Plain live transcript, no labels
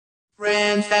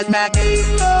Princess Mack.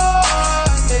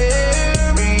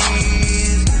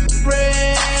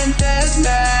 Princess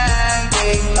Mack,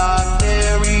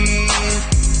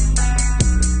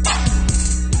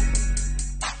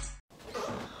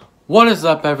 What is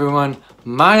up, everyone?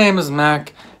 My name is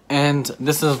Mack, and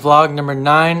this is vlog number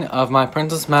 9 of my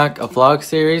Princess Mack a vlog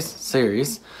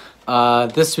series.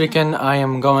 This weekend I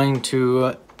am going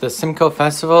to the Simcoe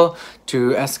Festival, to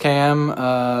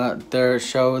SKM, their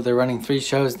show. They're running 3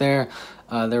 shows there.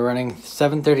 They're running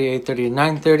 7:30, 8:30, and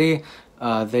 9:30.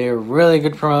 They're really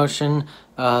good promotion.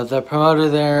 The promoter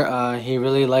there, he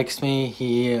really likes me.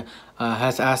 He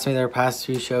has asked me their past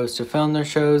few shows to film their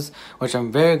shows, which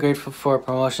I'm very grateful for.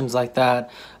 Promotions like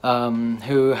that,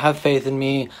 who have faith in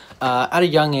me at a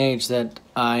young age that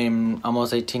I'm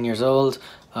almost 18 years old.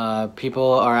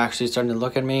 People are actually starting to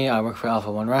look at me. I work for Alpha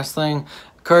One Wrestling,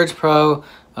 Purge Pro,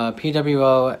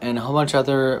 PWO, and a whole bunch of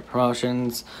other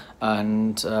promotions,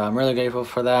 and I'm really grateful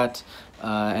for that.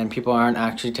 And people aren't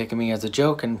actually taking me as a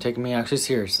joke and taking me actually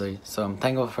seriously, so I'm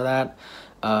thankful for that.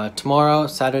 Tomorrow,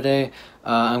 Saturday,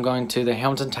 I'm going to the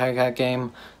Hamilton Tiger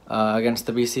game against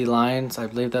the BC Lions. I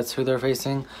believe that's who they're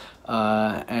facing.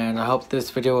 And I hope this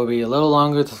video will be a little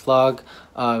longer, this vlog,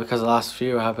 because the last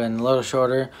few have been a little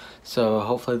shorter. So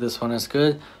hopefully this one is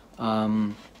good.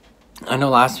 I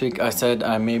know last week I said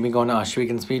I may be going to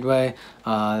Ohsweken Speedway.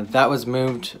 That was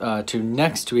moved to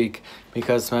next week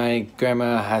because my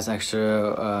grandma has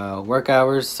extra work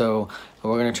hours, so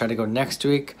we're going to try to go next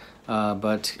week.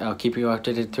 But I'll keep you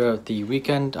updated throughout the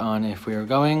weekend on if we are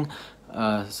going.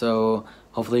 So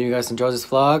hopefully you guys enjoy this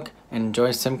vlog and enjoy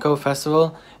Simcoe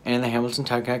Festival and the Hamilton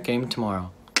Tiger game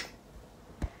tomorrow.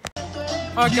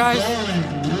 Alright guys.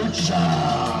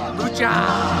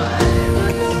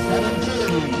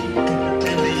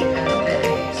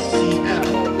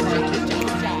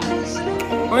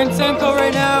 We're in Simcoe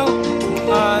right now.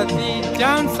 The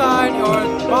downside, or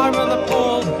bottom of the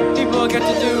pole, people will get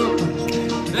to do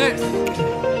this.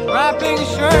 Wrapping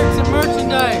shirts and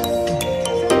merchandise.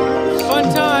 Fun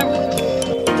time.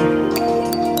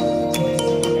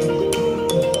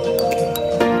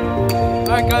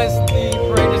 Alright guys, the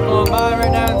parade is going by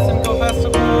right now at Simcoe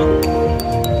Festival.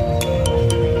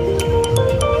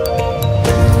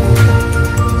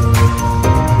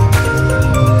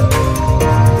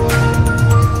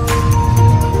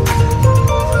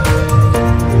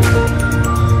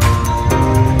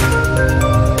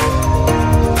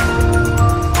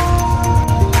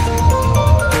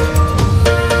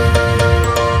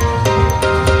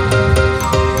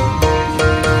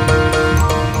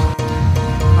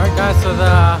 So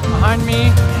behind me,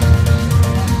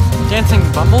 dancing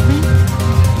bumblebee?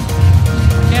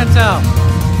 Can't tell.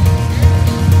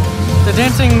 The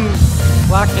dancing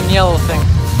black and yellow thing.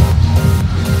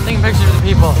 Taking pictures of the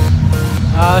people.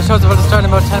 The show's about to start in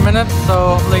about 10 minutes,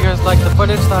 so hopefully you guys like the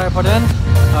footage that I put in.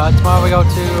 Tomorrow we go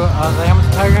to the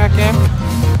Hamilton Tiger game.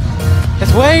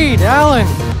 It's Wade Allen.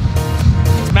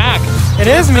 It's Mack. It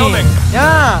is me. Filming.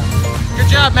 Yeah. Good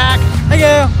job, Mack. Thank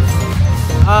you.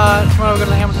 Tomorrow we're going to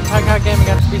the Hamilton Tiger game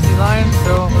against BC Lions,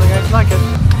 so hopefully you guys like it.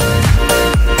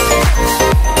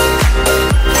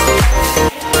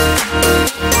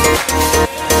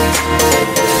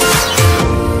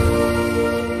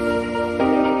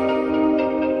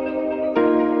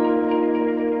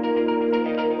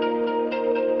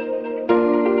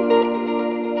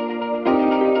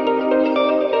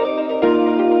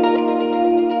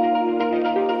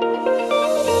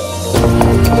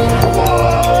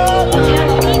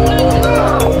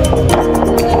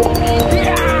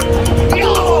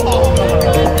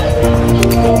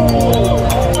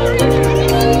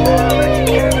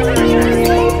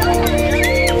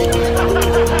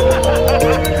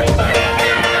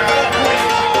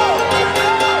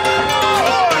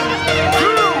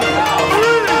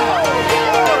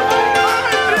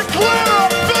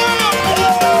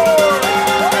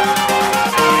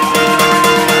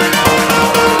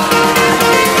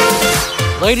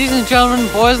 Ladies and gentlemen,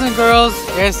 boys and girls,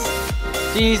 it's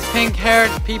these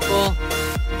pink-haired people,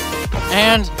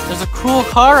 and there's a cool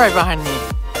car right behind me.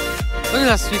 Look at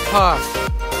that sweet car.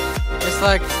 It's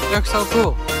like, looks so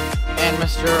cool. And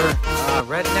Mr.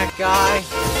 Redneck guy.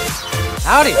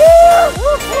 Howdy.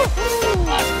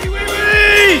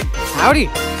 Howdy.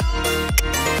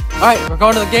 Alright, we're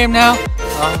going to the game now.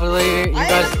 Hopefully you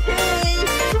guys,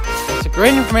 it's a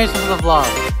great information for the vlog.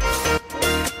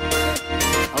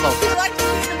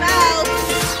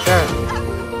 Sure.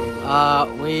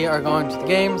 We are going to the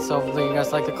game, so hopefully you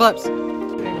guys like the clips.